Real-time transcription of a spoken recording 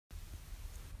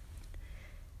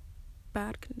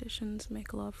Bad conditions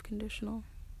make love conditional.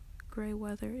 Gray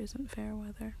weather isn't fair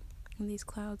weather, and these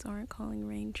clouds aren't calling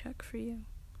rain check for you.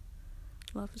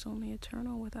 Love is only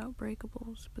eternal without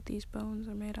breakables, but these bones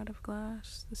are made out of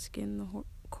glass, the skin the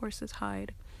horses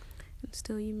hide, and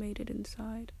still you made it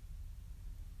inside.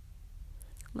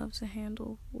 Love's a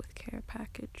handle with care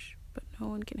package, but no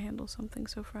one can handle something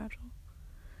so fragile.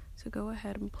 So go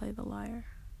ahead and play the liar.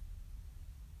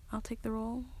 I'll take the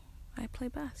role I play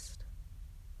best,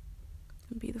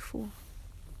 and be the fool.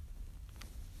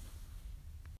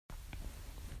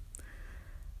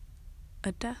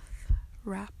 A death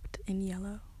wrapped in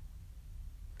yellow.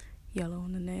 Yellow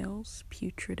on the nails,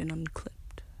 putrid and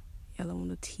unclipped. Yellow on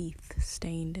the teeth,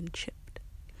 stained and chipped.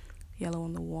 Yellow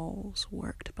on the walls,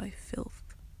 worked by filth.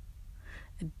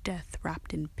 A death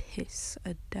wrapped in piss,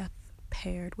 a death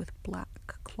paired with black,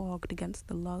 clogged against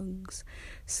the lungs,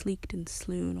 sleeked and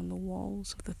sloughed on the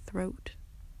walls of the throat.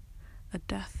 A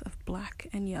death of black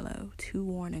and yellow, two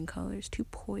warning colors, two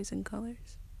poison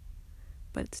colors.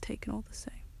 But it's taken all the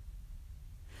same.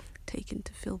 Taken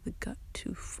to fill the gut,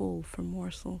 too full for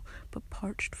morsel, but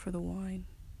parched for the wine.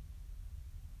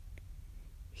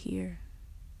 Here,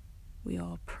 we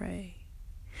all pray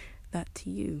that to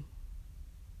you,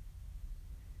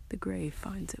 the grave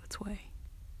finds its way.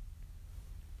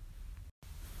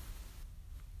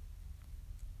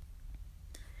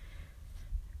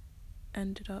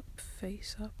 Ended up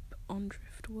face up on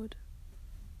driftwood,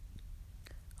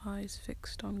 eyes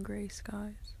fixed on gray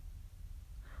skies,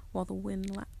 while the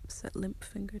wind laps at limp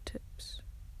fingertips,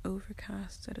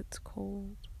 overcast at its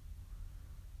cold.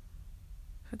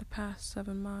 For the past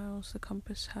 7 miles, the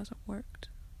compass hasn't worked.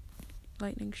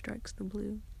 Lightning strikes the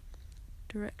blue,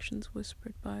 directions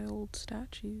whispered by old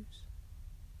statues.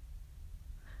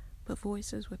 But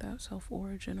voices without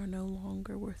self-origin are no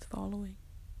longer worth following.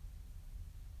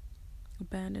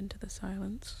 Abandoned to the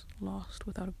silence, lost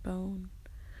without a bone,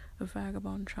 a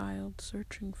vagabond child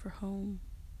searching for home.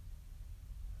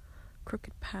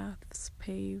 Crooked paths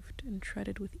paved and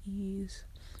treaded with ease,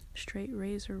 straight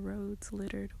razor roads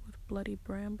littered with bloody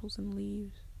brambles and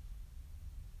leaves.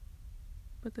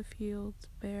 But the fields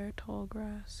bare tall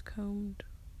grass combed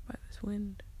by this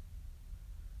wind,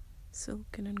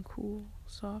 silken and cool,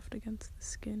 soft against the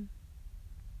skin.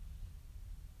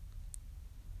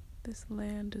 This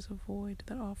land is a void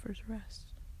that offers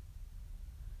rest.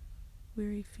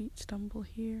 Weary feet stumble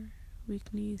here,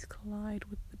 weak knees collide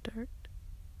with the dirt.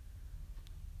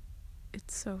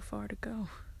 It's so far to go.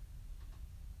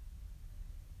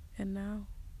 And now,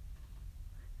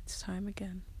 it's time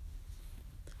again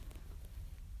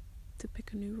to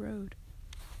pick a new road.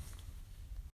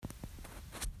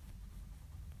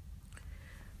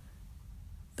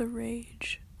 The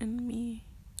rage in me,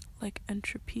 like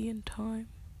entropy in time,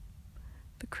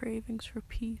 the cravings for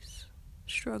peace,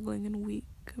 struggling and weak,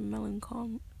 a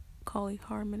melancholy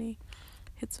harmony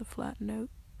hits a flat note.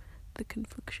 The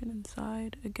confliction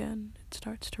inside, again, it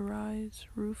starts to rise,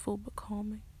 rueful but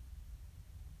calming.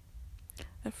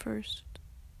 At first,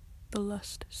 the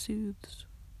lust soothes,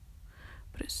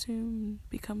 but it soon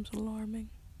becomes alarming.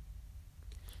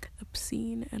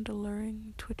 Obscene and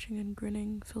alluring, twitching and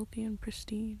grinning, filthy and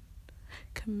pristine.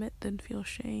 Commit then feel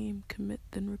shame, commit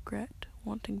then regret,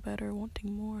 wanting better,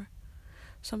 wanting more.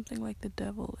 Something like the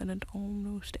devil and an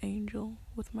almost angel,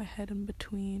 with my head in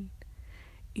between.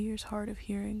 Ears hard of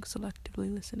hearing,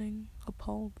 selectively listening,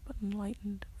 appalled but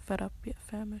enlightened, fed up yet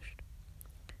famished.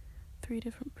 3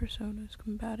 different personas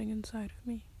combating inside of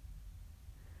me.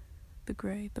 The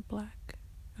gray, the black,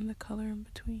 and the color in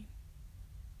between.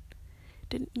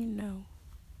 Didn't you know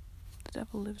the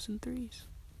devil lives in 3s?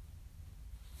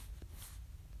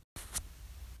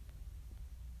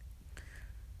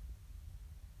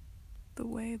 The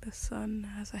way the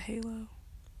sun has a halo,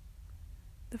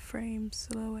 the frame's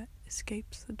silhouette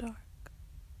escapes the dark,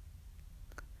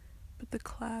 but the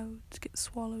clouds get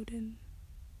swallowed in.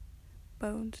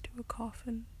 Bones to a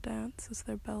coffin dance as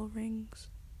their bell rings.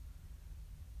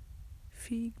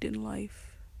 Fegged in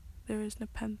life, there is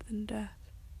nepenthe in death.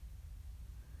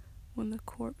 When the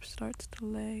corpse starts to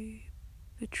lay,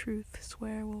 the truth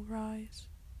swear will rise.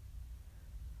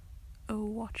 Oh,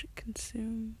 watch it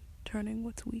consume, turning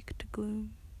what's weak to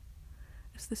gloom,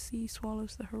 as the sea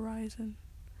swallows the horizon,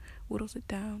 whittles it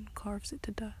down, carves it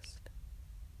to dust.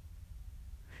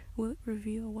 Will it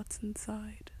reveal what's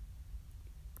inside?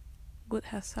 What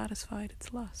has satisfied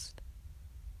its lust?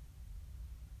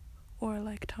 Or,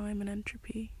 like time and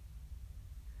entropy,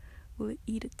 will it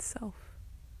eat itself?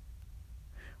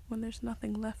 When there's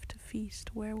nothing left to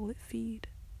feast, where will it feed?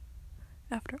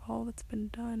 After all that's been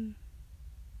done,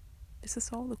 is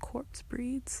this all the corpse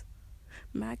breeds?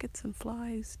 Maggots and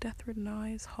flies, death-ridden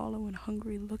eyes, hollow and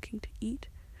hungry, looking to eat.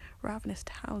 Ravenous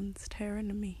talons tear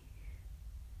into me.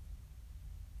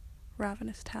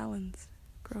 Ravenous talons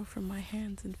grow from my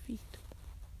hands and feet.